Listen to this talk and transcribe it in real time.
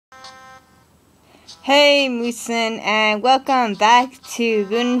Hey Moosin, and welcome back to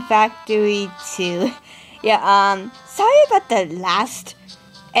Rune Factory 2. Sorry about the last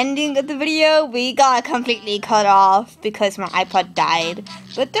ending of the video. We got completely cut off because my iPod died.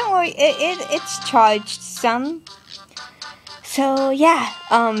 But don't worry, it's charged some. So yeah,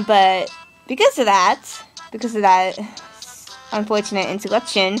 but because of that unfortunate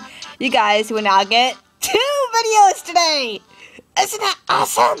interruption, you guys will now get 2 videos today! Isn't that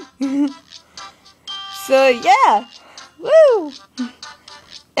awesome? So yeah, woo!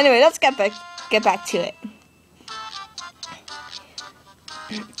 Anyway, let's get back to it.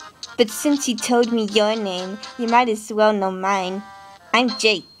 But since you told me your name, you might as well know mine. I'm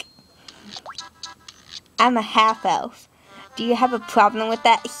Jake. I'm a half-elf. Do you have a problem with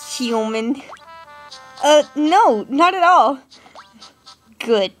that, human? No, not at all.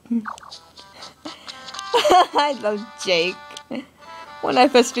 Good. I love Jake. When I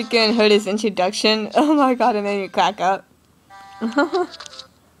first began and heard his introduction, oh my god, it made me crack up. But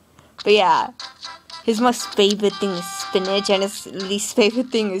yeah, his most favorite thing is spinach and his least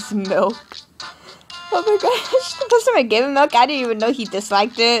favorite thing is milk. Oh my gosh, the first time I gave him milk, I didn't even know he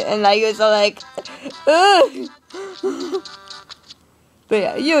disliked it, and like, he was all like, ugh. But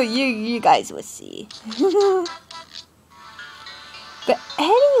yeah, you guys will see. But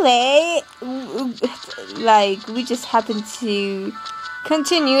anyway, like, we just happened to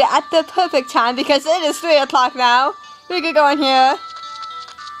continue at the perfect time because it is 3 o'clock now. We could go in here.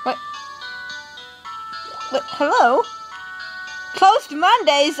 What? Hello? Closed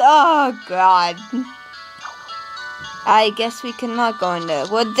Mondays? Oh, God. I guess we cannot go in there.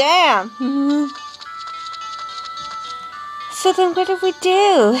 Well, damn. So then what do we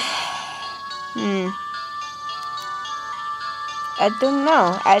do? I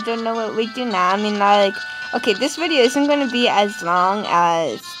don't know what we do now. I mean, like, okay, this video isn't going to be as long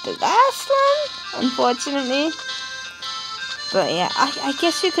as the last one, unfortunately. But yeah, I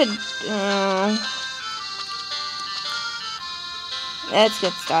guess we could, let's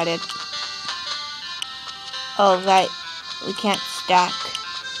get started. Oh, right, we can't stack.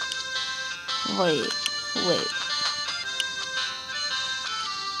 Wait.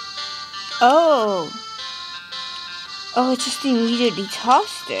 Oh, it just immediately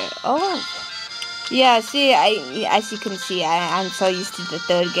tossed it. Oh. Yeah, see, as you can see, I'm so used to the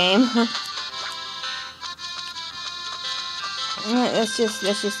 3rd game. Let's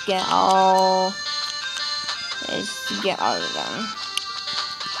just get all of them.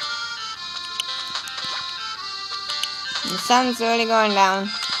 The sun's already going down.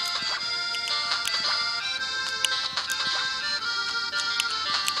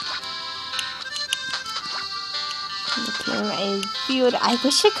 A field. I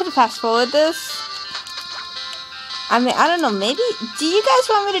wish I could fast forward this. I mean, I don't know, maybe, do you guys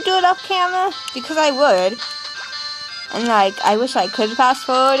want me to do it off camera? Because I would. And like, I wish I could fast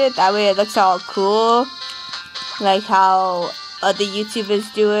forward it, that way it looks all cool. Like how other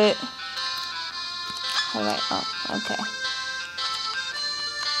YouTubers do it. Alright, oh, okay.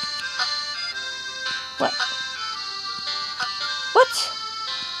 What?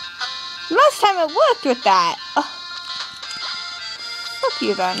 Last time it worked with that. Oh. Fuck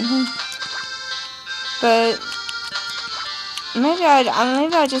you then. But maybe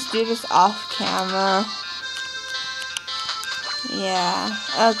I'll just do this off camera. Yeah,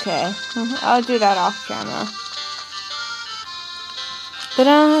 okay. I'll do that off camera. But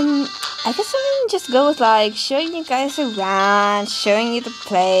I guess I'm gonna just go with like showing you guys around, showing you the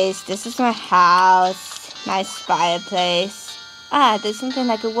place. This is my house. Nice fireplace. Ah, there's something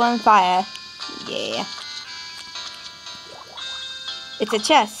like a warm fire. Yeah. It's a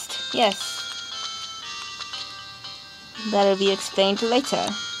chest, yes. That'll be explained later.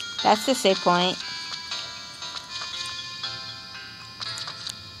 That's the save point.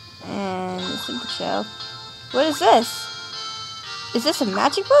 And this is the shelf. What is this? Is this a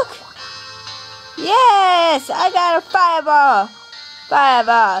magic book? Yes! I got a fireball!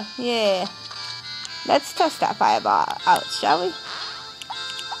 Fireball, yeah. Let's test that fireball out, shall we?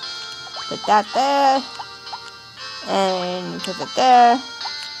 Put that there. And put it there.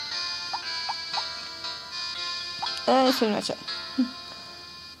 And that's pretty much it.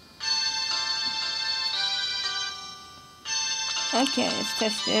 Okay, let's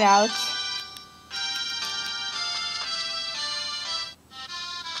test it out.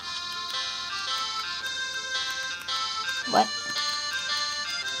 What?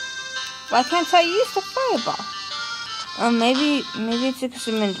 Why can't I use the fireball? Or maybe it's because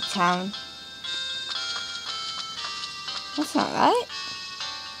I'm in the town. That's not right.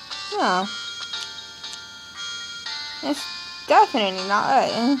 No. It's definitely not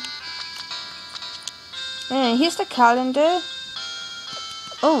right. And here's the calendar.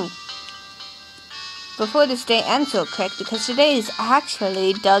 Oh. Before this day ends real quick, because today is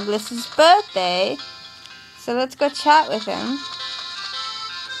actually Douglas's birthday. So let's go chat with him.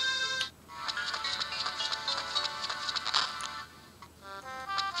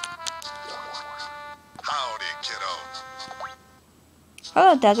 Howdy, kiddo.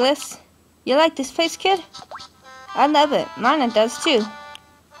 Hello, Douglas. You like this place, kid? I love it. Mana does too.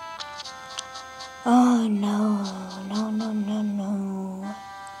 Oh no, no.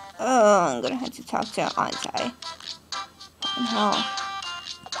 Oh, I'm gonna have to talk to Auntie. Oh.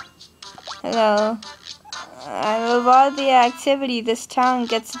 Hello. I love all the activity this town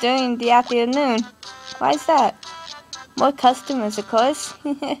gets during the afternoon. Why is that? More customers, of course.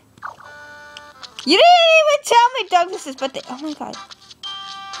 You didn't even tell me Douglas's birthday. Oh my god.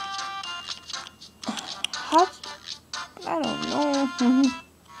 How? I don't know.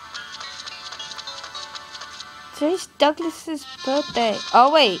 Today's Douglas's birthday.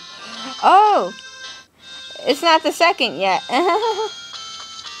 Oh wait. Oh! It's not the second yet.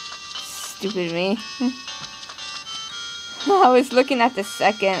 Stupid me. I was looking at the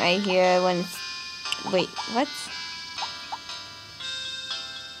second right here when it's... Wait, what?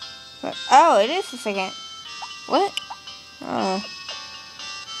 Oh, it is the second. What? Oh.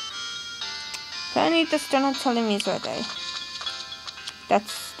 Apparently the still not telling me it's birthday.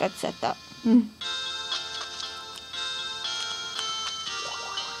 That's set up.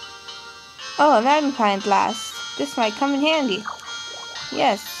 Oh, a magnifying glass. This might come in handy.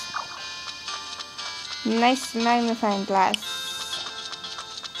 Yes. Nice magnifying glass.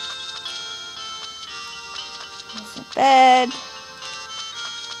 There's a bed.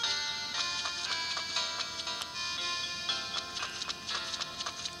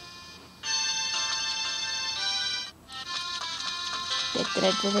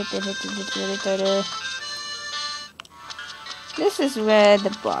 This is where the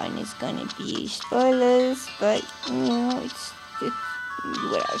barn is gonna be. Spoilers, but you know, it's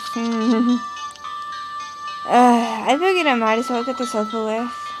whatever. I figured I might as well get this over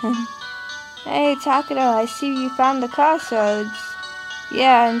with. Hey, Takado, I see you found the crossroads.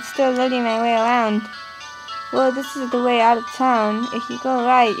 Yeah, I'm still learning my way around. Well, this is the way out of town. If you go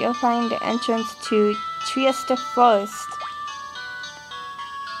right, you'll find the entrance to Trieste Forest.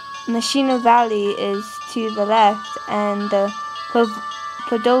 Machino Valley is to the left, and the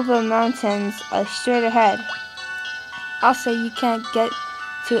Cordova Mountains are straight ahead. Also, you can't get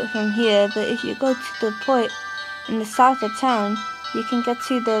to it from here, but if you go to the port in the south of town, you can get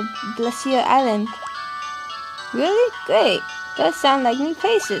to the Glacier Island. Really? Great. Those sound like new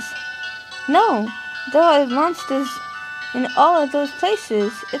places. No, there are monsters in all of those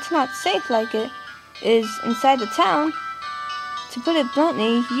places. It's not safe like it is inside the town. To put it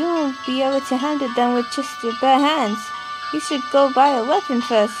bluntly, you won't be able to handle them with just your bare hands. You should go buy a weapon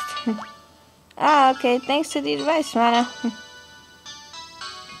first. Ah, okay, thanks to the advice, Mana.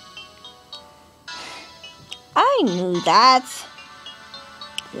 I knew that.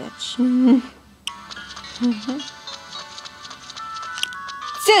 Bitch.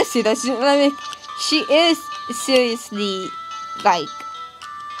 Seriously though, she is seriously, like,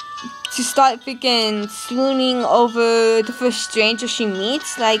 to start freaking swooning over the first stranger she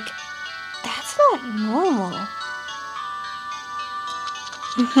meets, like, that's not normal.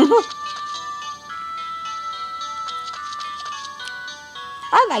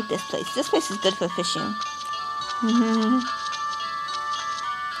 I like this place. This place is good for fishing.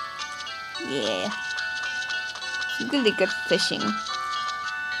 Yeah. It's really good for fishing.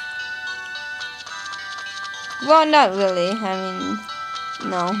 Well, not really. I mean,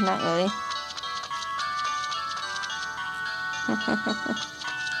 no, not really.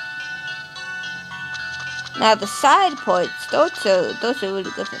 Now the side ports, those are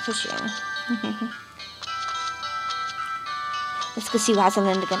really good for fishing. Let's go see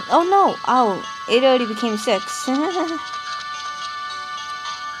Rosalind again. Oh no! Oh, it already became 6.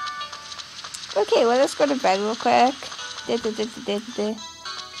 Okay, well let's go to bed real quick.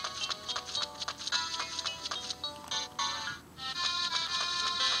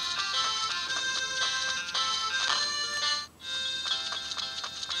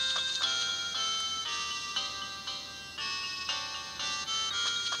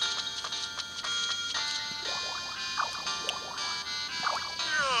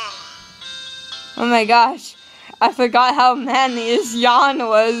 Oh my gosh, I forgot how manly his yawn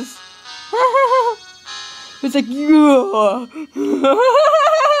was. It was like, yeah.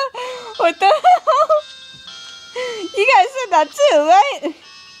 What the hell? You guys said that too, right?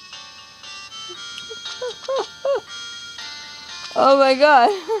 Oh my god.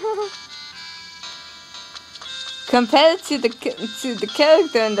 compared to the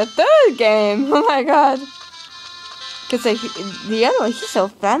character in the third game. Oh my god. Cause like the other one, he's so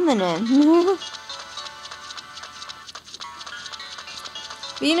feminine.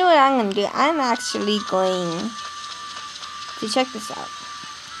 But you know what I'm gonna do? I'm actually going to check this out.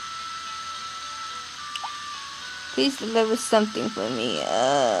 Please deliver something for me.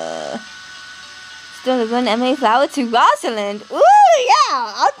 Still one MA flower to Rosalind. Ooh,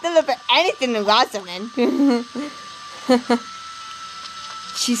 yeah! I'll deliver anything to Rosalind.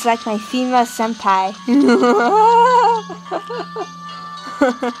 She's like my female senpai.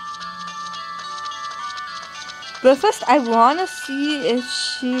 But first, I wanna see if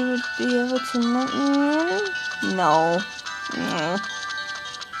she would be able to let me in. No.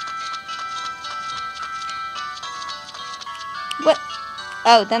 What?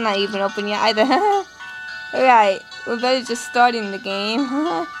 Oh, they're not even open yet either. Alright, we're better just starting the game.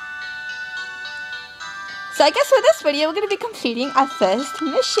 So I guess for this video, we're going to be completing our first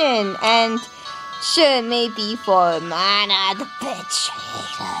mission. And sure, maybe for Mana the bitch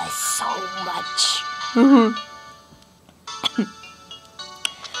hate us so much.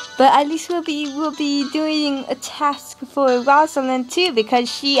 But at least we'll be doing a task for Rosalind too, because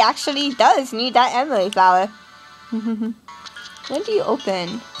she actually does need that Emily flower. When do you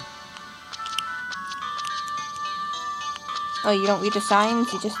open? Oh, you don't read the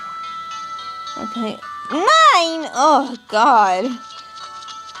signs? You just... Okay. 9! Oh, God.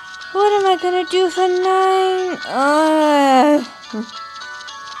 What am I gonna do for 9?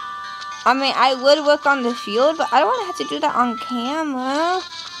 I mean, I would work on the field, but I don't want to have to do that on camera.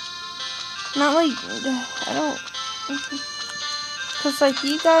 Not like... I don't... Because, like,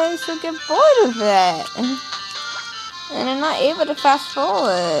 you guys will get bored of it. And I'm not able to fast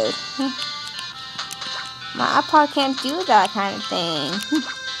forward. My iPod can't do that kind of thing.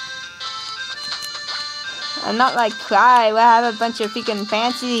 I'm not like Cry, where I have a bunch of freaking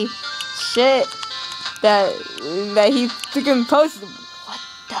fancy shit that he freaking posted. What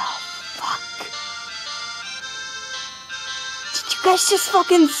the fuck? Did you guys just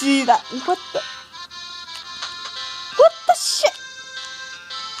fucking see that? What the shit?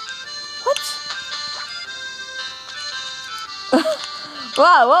 What?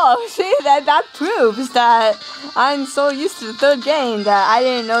 Wow, see, that proves that I'm so used to the third game that I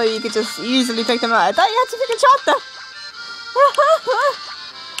didn't know you could just easily pick them up. I thought you had to freaking chop them.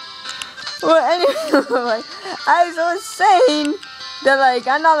 Well, anyway, I was saying that, like,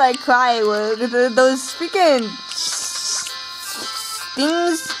 I'm not like Cry with those freaking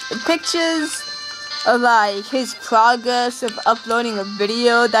things, pictures of, like, his progress of uploading a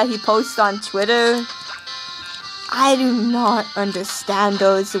video that he posts on Twitter. I do not understand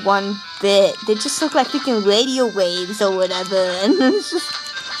those one bit. They just look like freaking radio waves or whatever. And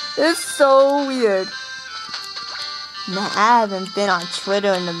it's so weird. Man, I haven't been on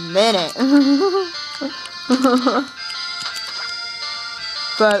Twitter in a minute.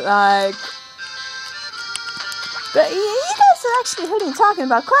 But like... But you guys have actually heard him talking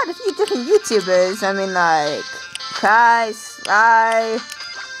about quite a few different YouTubers. I mean, like... Kai, Sly...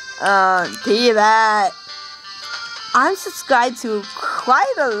 T-Bat... I'm subscribed to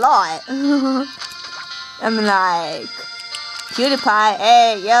quite a lot. I'm like, PewDiePie,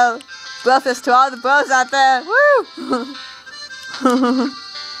 hey, yo, brofist to all the bros out there, woo!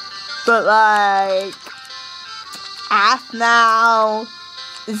 But like, now,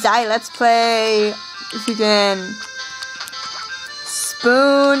 Zai Let's Play, freaking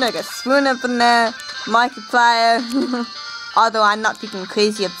Spoon, I got Spoon up in there, Markiplier. Although I'm not freaking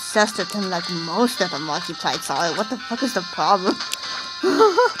crazy obsessed with him like most of the Markipliers are. What the fuck is the problem?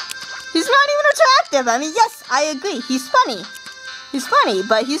 He's not even attractive. I mean, yes, I agree. He's funny. He's funny,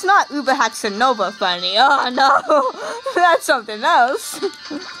 but he's not Uber Haxer Nova funny. Oh no, that's something else.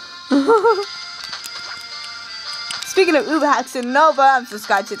 Speaking of Uber Haxer Nova, I'm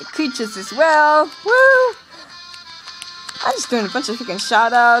subscribed to the creatures as well. Woo! I'm just doing a bunch of freaking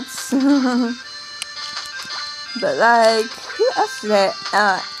shoutouts. But like, who else is there?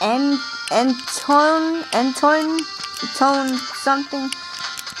 Anton something.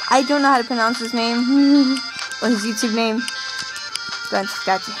 I don't know how to pronounce his name or his YouTube name. But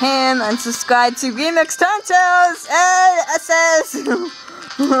unsubscribe to him. Unsubscribe to Remix Turntails. SS.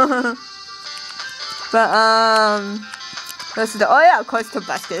 But this is the of course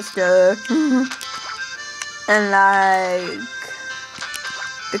Tabasco. And like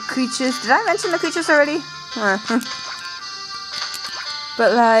the creatures. Did I mention the creatures already?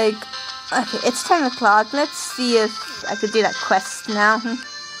 But like, okay, it's 10 o'clock. Let's see if I could do that quest now.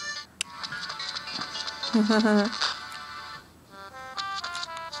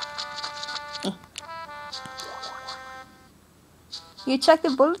 You checked the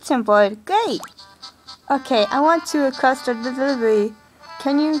bulletin board. Great. Okay, I want to request a delivery.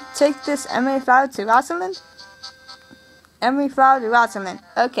 Can you take this emery flower to Rosalind? Emery flower to Rosalind.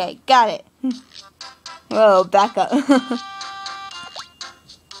 Okay, got it. Whoa, back up.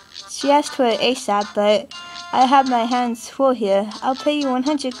 She asked for it ASAP, but I have my hands full here. I'll pay you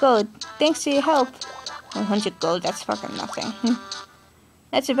 100 gold. Thanks for your help. 100 gold, that's fucking nothing.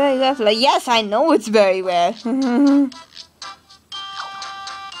 That's a very rare flower. Yes, I know it's very rare.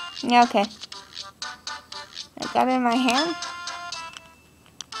 Yeah, okay. I got it in my hand.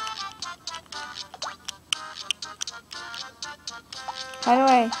 How do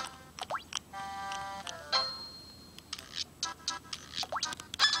I...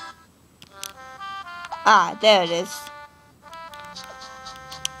 Ah, there it is.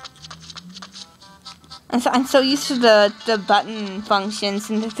 I'm so used to the button functions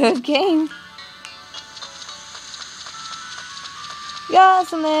in the third game.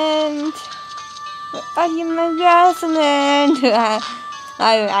 Rosalind! Where are you, my Rosalind?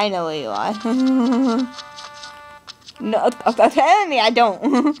 I know where you are. No, apparently I don't.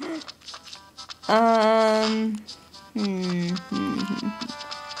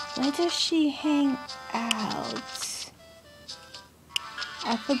 Where does she hang out?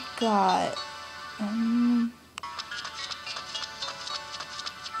 I forgot.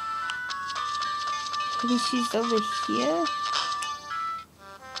 Maybe she's over here?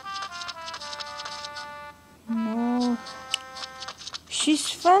 No. She's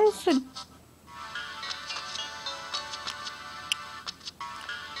friends with...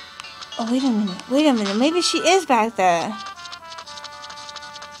 Oh, wait a minute. Maybe she is back there.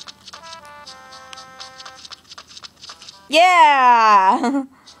 Yeah!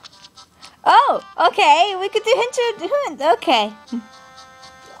 Oh, okay. We could do hint. Okay.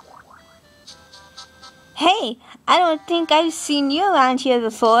 Hey, I don't think I've seen you around here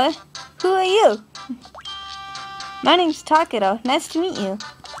before. Who are you? My name's Takiro. Nice to meet you.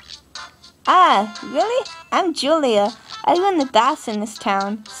 Ah, really? I'm Julia. I run the baths in this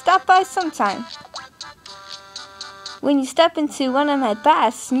town. Stop by sometime. When you step into one of my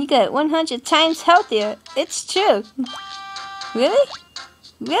baths, you get 100 times healthier. It's true. Really?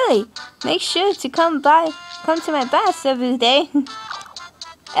 Really? Make sure to come to my baths every day.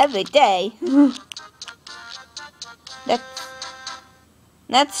 Every day?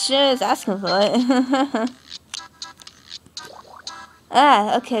 That sure is asking for it.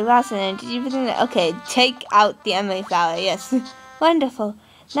 Ah, okay, Rosalind, did you bring that? Okay, take out the emery flower, yes. Wonderful.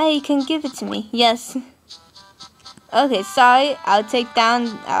 Now you can give it to me, yes. Okay, sorry, I'll take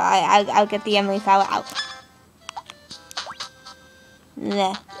down, I'll get the emery flower out.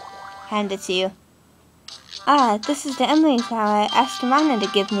 There, hand it to you. Ah, this is the emery flower I asked Mana to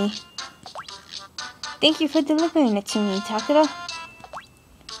give me. Thank you for delivering it to me, Takiro.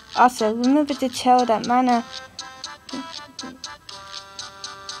 Also, remember to tell that Mana...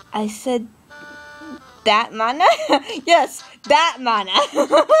 I said... That Mana? Yes, that Mana.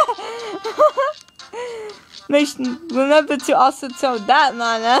 Remember to also tell that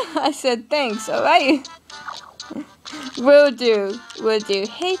Mana. I said thanks, alright? Will do.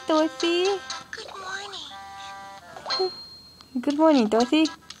 Hey, Dorothy. Good morning. Good morning, Dorothy.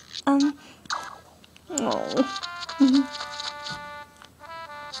 Oh.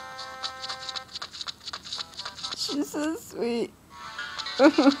 She's so sweet.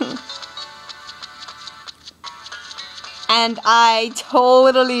 And I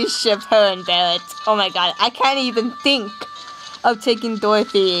totally ship her and Barrett. Oh my god, I can't even think of taking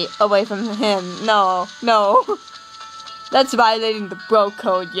Dorothy away from him. No. That's violating the bro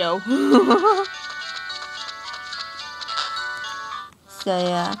code, yo. So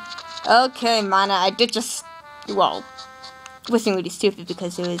yeah. Okay, Mana, I did just... Well, it wasn't really stupid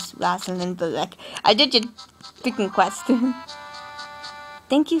because it was Rosalind, but like, I did your freaking quest.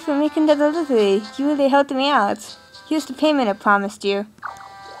 Thank you for making the delivery. You really helped me out. Here's the payment I promised you.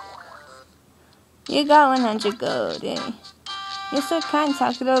 You got 100 gold, eh? You're so kind,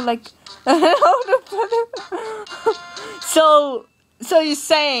 Takiro, like... So you're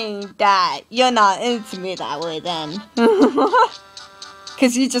saying that you're not into me that way then?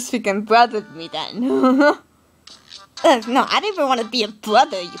 Cause you just freaking brothered me then. No, I don't even want to be a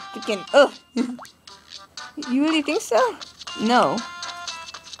brother, you freaking... You really think so? No.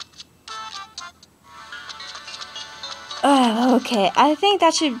 Okay, I think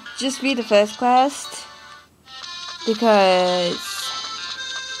that should just be the first quest. Because...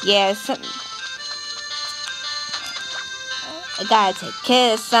 Yeah, I gotta take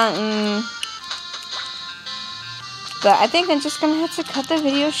care of something. But I think I'm just gonna have to cut the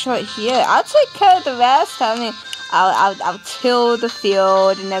video short here. I'll take care of the rest. I mean, I'll till the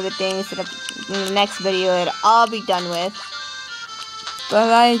field and everything, so that in the next video it'll all be done with. But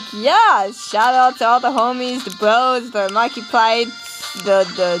like, yeah, shout out to all the homies, the bros, the markiplites, the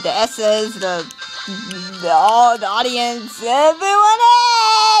S's, all the audience, everyone.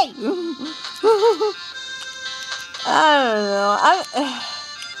 Hey!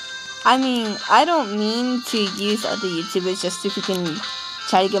 I mean, I don't mean to use other YouTubers just to freaking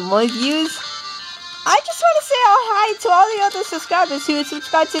try to get more views. I just want to say hi to all the other subscribers who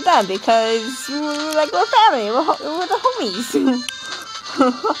subscribe to them, because like, we're family, we're the homies.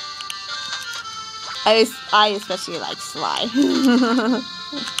 I especially like Sly.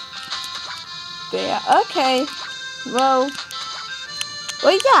 But yeah, okay. Well,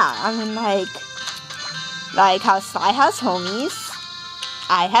 yeah, I mean, like how Sly has homies,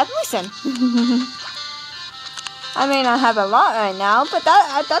 I have Moosin. I mean, I have a lot right now, but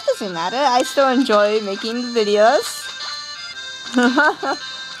that doesn't matter. I still enjoy making the videos.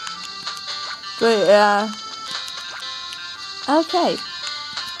 But okay.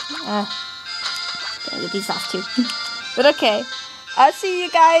 Gotta get these last two. But okay, I'll see you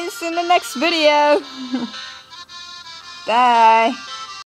guys in the next video. Bye.